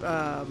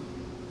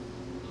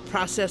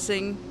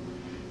processing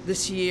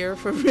this year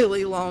for a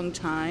really long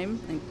time,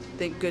 and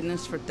thank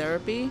goodness for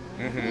therapy.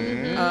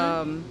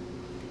 One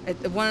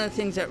of the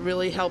things that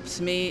really helps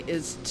me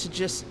is to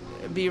just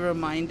be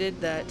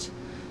reminded that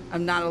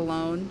I'm not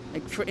alone.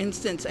 Like, for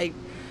instance, I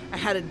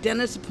had a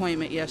dentist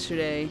appointment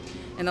yesterday,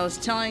 and I was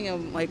telling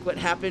him like what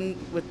happened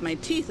with my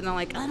teeth, and I'm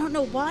like, I don't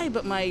know why,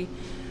 but my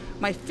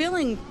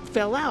filling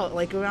fell out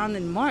like around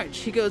in March.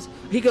 He goes,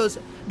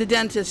 the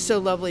dentist, so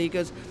lovely. He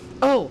goes,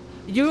 oh,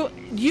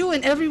 you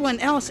and everyone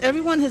else,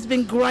 everyone has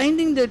been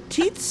grinding their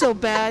teeth so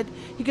bad.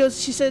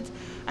 She said,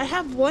 I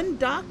have one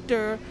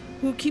doctor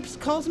who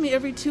calls me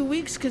every 2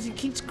 weeks because he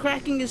keeps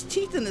cracking his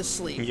teeth in his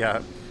sleep.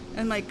 Yeah.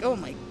 I'm like, oh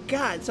my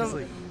God. So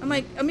It's I'm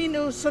like, I mean, it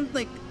was something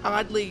like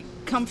oddly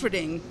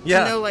comforting.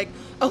 Yeah. To know, like,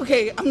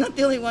 okay, I'm not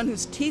the only one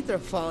whose teeth are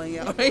falling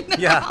out right now.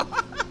 Yeah.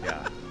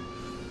 Yeah.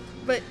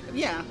 But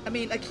yeah, I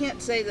mean, I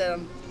can't say that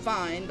I'm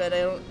fine, but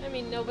I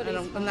mean, nobody's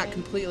I'm not fine.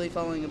 completely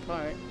falling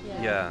apart.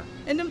 Yeah.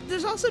 And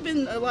there's also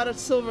been a lot of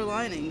silver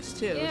linings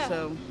too. Yeah.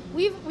 So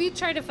We've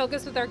tried to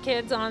focus with our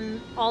kids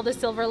on all the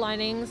silver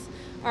linings.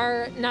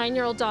 Our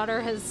 9-year-old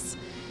daughter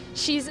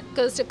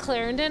goes to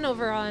Clarendon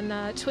over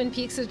on Twin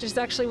Peaks, which is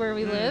actually where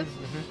we live.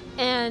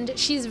 And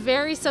she's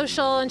very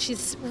social, and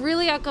she's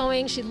really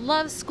outgoing. She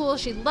loves school.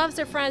 She loves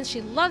her friends.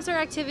 She loves her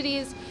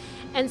activities.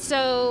 And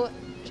so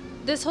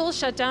this whole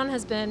shutdown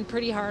has been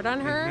pretty hard on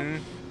her.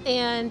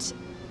 And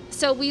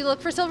so we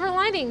look for silver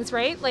linings,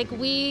 right? Like,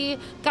 we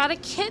got a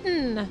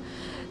kitten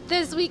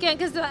this weekend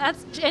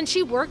and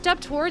she worked up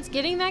towards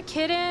getting that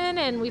kitten,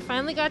 and we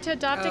finally got to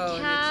adopt a cat.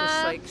 and it's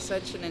just like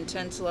such an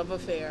intense love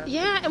affair.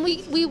 Yeah, and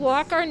we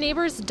walk our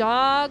neighbor's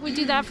dog. We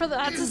do that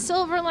that's a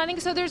silver lining.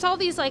 So there's all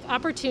these like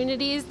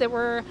opportunities that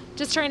we're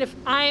just trying to.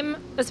 I'm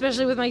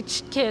especially with my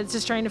kids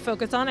just trying to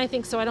focus on. I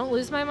think so I don't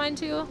lose my mind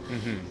too.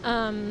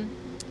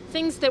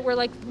 Things that were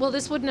like, well,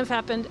 this wouldn't have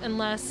happened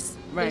unless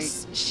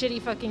this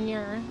shitty fucking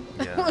year.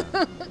 Yeah.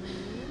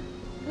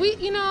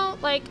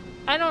 Like,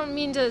 I don't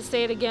mean to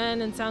say it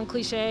again and sound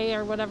cliche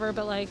or whatever,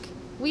 but like,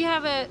 we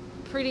have it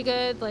pretty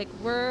good. Like,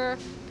 we're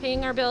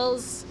paying our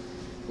bills.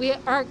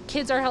 Our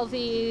kids are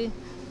healthy.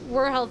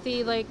 We're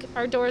healthy. Like,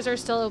 our doors are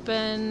still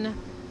open.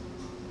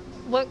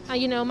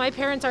 My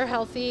parents are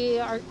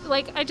healthy.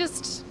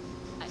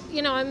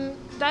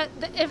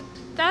 If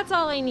that's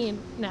all I need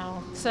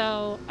now.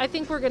 So I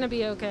think we're going to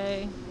be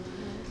okay.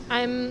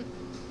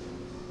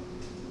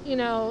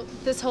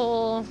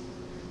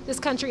 This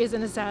country is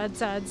in a sad,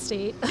 sad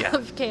state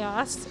of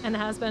chaos, and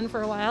has been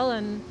for a while,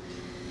 and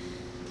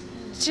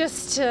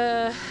just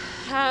to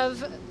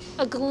have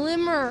a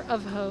glimmer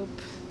of hope.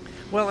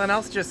 Well, and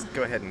I'll just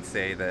go ahead and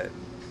say that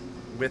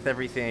with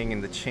everything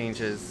and the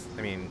changes,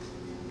 I mean,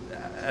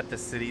 at the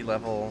city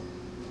level,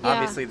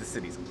 obviously the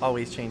city's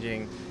always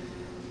changing.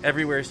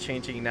 Everywhere is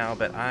changing now,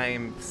 but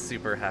I'm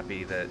super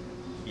happy that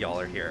y'all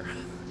are here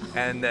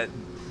and that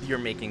you're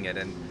making it.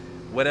 And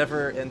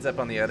whatever ends up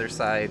on the other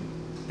side,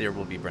 there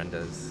will be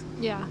Brenda's.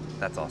 Yeah.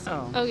 That's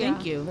awesome. Oh, yeah.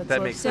 Thank you. That's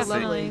That makes so the city-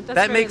 Definitely. lovely.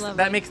 That's very that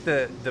lovely. makes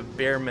the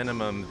bare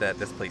minimum that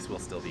this place will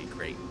still be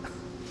great.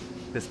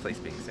 This place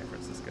being San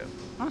Francisco.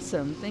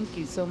 Awesome. Thank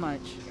you so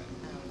much.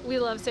 We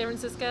love San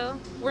Francisco.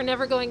 We're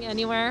never going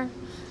anywhere.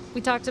 We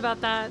talked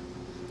about that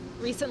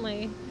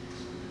recently.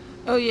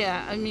 Oh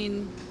yeah, I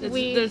mean,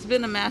 there's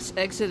been a mass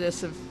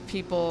exodus of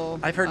people.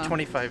 I've heard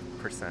 25%.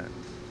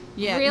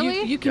 Yeah,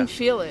 Really? you can Yeah.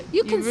 feel it.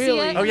 You can see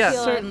really it. Oh, yeah.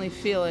 certainly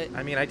feel it.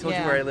 I mean, I told you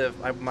Yeah. where I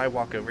live. My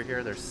walk over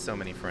here, there's so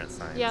many front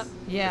signs. Yep.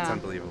 Yeah, It's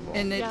unbelievable.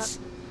 And it's,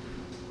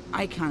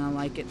 I kind of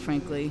like it,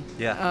 frankly.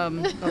 Yeah.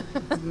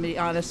 I'll be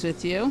honest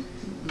with you.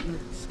 I'm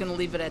just gonna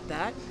leave it at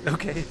that.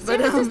 Okay. San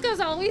But, Francisco's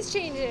always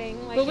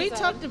changing. Like But you we said.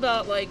 talked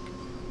about like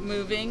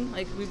moving.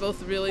 Like, we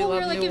both really Well,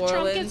 love we're like, New if Orleans.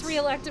 Trump gets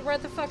reelected,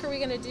 what the fuck are we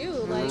gonna do?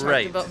 Like, Talked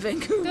Right. about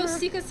Vancouver. go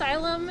seek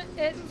asylum.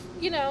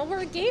 We're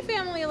a gay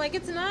family. Like,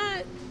 it's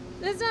not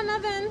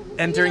nothing.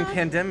 And you during know?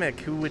 pandemic,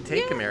 who would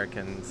take Yeah.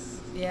 Americans?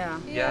 Yeah.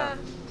 Yeah.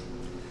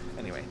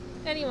 Anyway.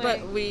 Anyway,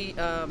 But we,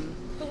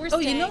 but we're oh,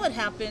 you staying, know what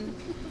happened?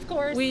 Of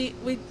course. We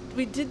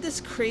did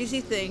this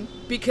crazy thing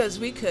because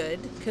we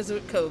could, because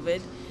of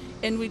COVID,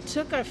 and we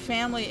took our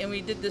family and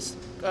we did this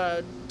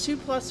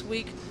 2+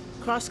 week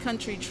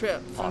cross-country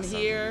trip from Awesome.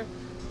 here,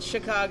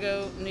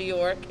 Chicago, New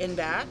York, and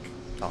back.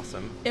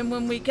 Awesome. And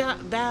when we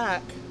got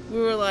back, we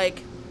were like,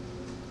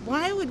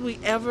 why would we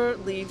ever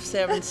leave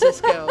San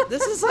Francisco?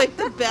 This is like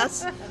the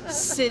best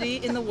city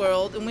in the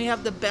world, and we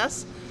have the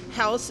best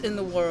house in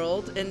the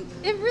world. And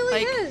it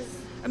really like, is.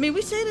 I mean,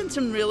 we stayed in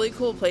some really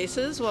cool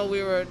places while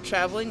we were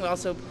traveling. We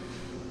also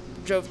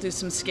drove through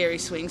some scary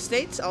swing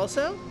states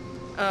also.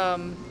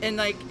 And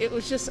like, it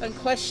was just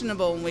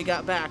unquestionable when we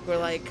got back. We're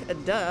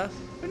like, duh,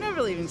 we're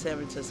never leaving San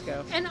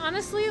Francisco. And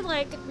honestly,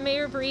 like,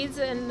 Mayor Breeds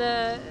and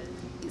the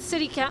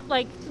city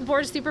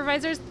board of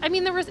supervisors, I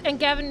mean, and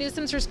Gavin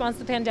Newsom's response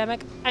to the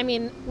pandemic, I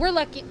mean, we're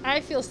lucky.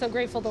 I feel so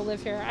grateful to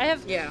live here. I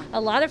have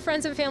a lot of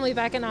friends and family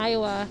back in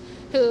Iowa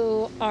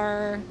who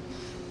are,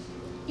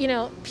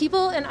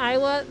 people in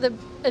Iowa, the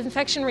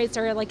infection rates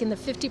are like in the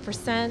 50%.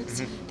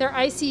 Mm-hmm. Their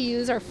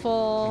ICUs are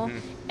full. Mm-hmm.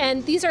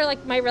 And these are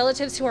like my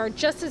relatives who are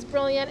just as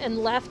brilliant and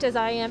left as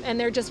I am, and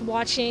they're just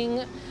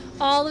watching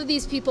all of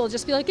these people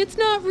just be like, it's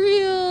not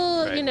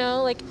real, right.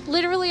 like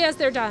literally as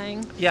they're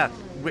dying. Yeah,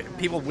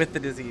 people with the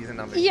disease and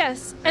numbers.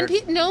 Yes, and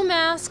no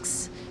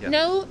masks,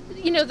 no,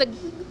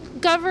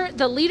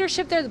 the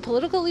leadership there, the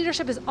political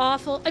leadership is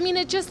awful. I mean,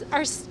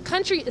 our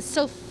country is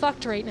so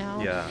fucked right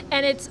now. Yeah.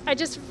 And I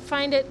just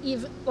find it,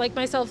 like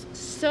myself,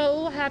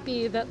 so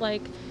happy that,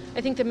 like,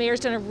 I think the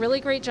mayor's done a really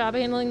great job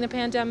handling the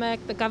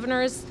pandemic. The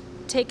governor has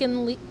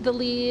taken the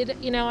lead.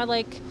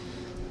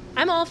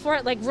 I'm all for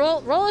it. Like,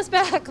 roll us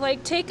back.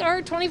 Like, take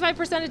our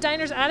 25% of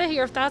diners out of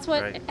here if that's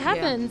what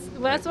happens. Yeah.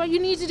 That's what you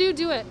need to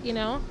do it,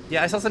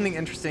 Yeah, I saw something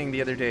interesting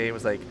the other day. It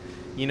was like,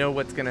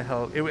 what's going to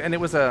help? And it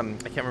was, I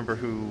can't remember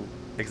who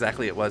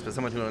exactly it was, but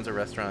someone who owns a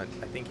restaurant,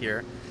 I think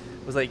here,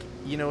 was like,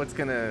 what's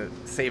going to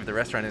save the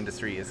restaurant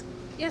industry is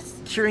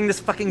curing this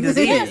fucking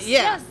disease.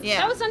 Yes.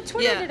 That was on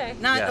Twitter today.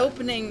 Not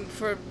opening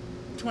for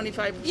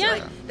 25%. Yeah.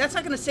 Like, that's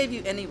not going to save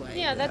you anyway.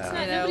 Yeah, that's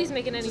not. Nobody's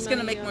making any money. It's going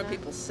to make more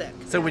people sick.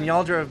 So when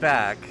y'all drove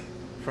back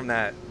from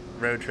that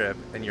road trip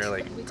and you're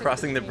like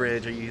crossing the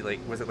bridge, are you like,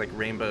 was it like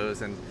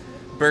rainbows and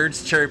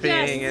birds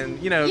chirping and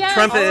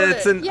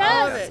trumpets and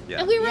all of it?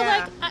 And we were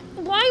like,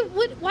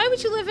 why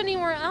would you live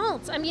anywhere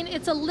else? I mean,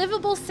 it's a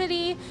livable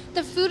city.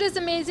 The food is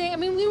amazing. I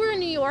mean, we were in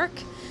New York,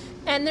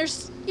 and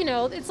there's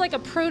it's like a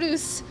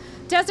produce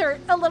desert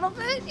a little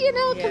bit,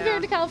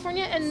 compared to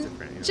California, and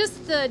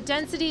just the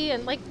density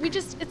and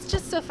it's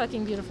just so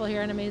fucking beautiful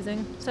here and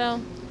amazing. So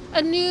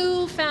a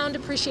newfound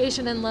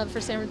appreciation and love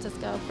for San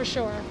Francisco, for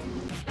sure.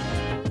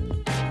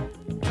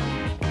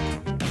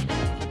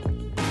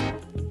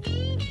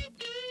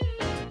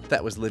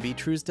 That was Libby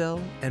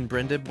Truesdell and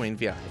Brenda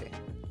Buenviaje.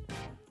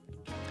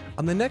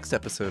 On the next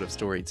episode of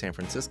Storied San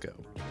Francisco,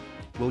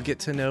 we'll get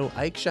to know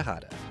Ike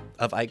Shahada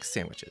of Ike's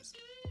Sandwiches.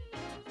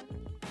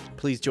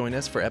 Please join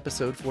us for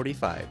episode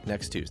 45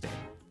 next Tuesday.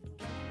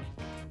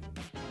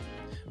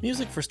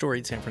 Music for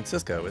Storied San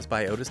Francisco is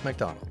by Otis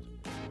McDonald.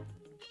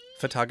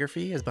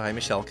 Photography is by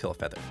Michelle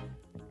Kilfeather.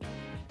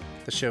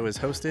 The show is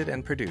hosted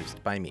and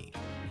produced by me.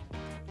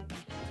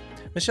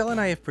 Michelle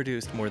and I have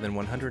produced more than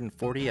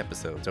 140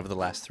 episodes over the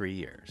last 3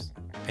 years,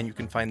 and you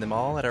can find them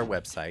all at our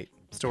website,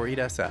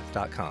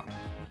 storiedsf.com.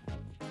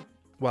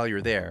 While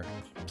you're there,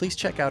 please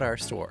check out our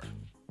store,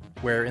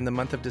 where in the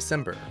month of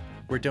December,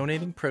 we're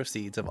donating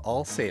proceeds of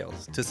all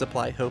sales to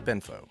Supply Hope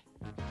Info,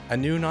 a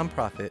new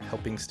nonprofit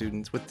helping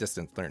students with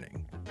distance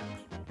learning.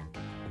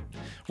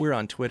 We're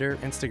on Twitter,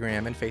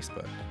 Instagram, and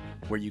Facebook,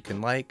 where you can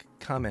like,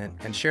 comment,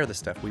 and share the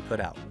stuff we put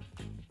out.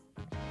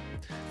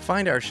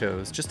 Find our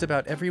shows just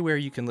about everywhere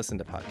you can listen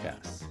to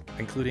podcasts,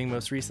 including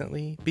most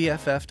recently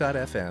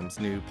BFF.FM's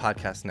new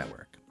podcast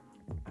network.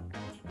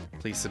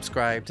 Please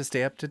subscribe to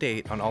stay up to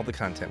date on all the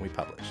content we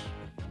publish.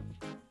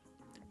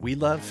 We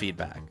love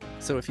feedback,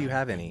 so if you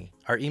have any,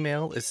 our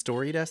email is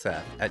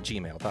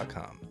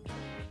storiedsf@gmail.com.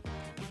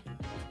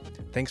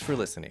 Thanks for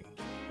listening.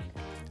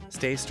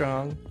 Stay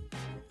strong,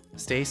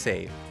 stay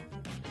safe,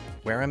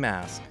 wear a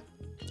mask,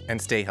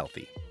 and stay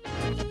healthy.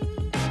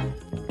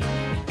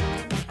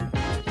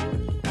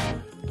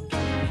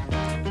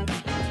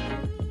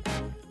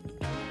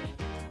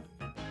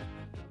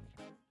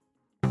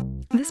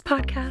 This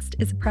podcast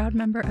is a proud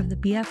member of the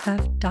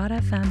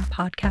BFF.FM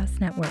podcast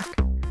network.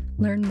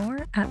 Learn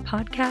more at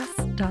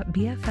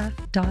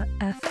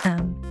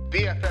podcasts.bff.fm.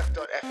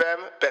 BFF.FM,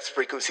 best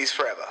frequencies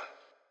forever.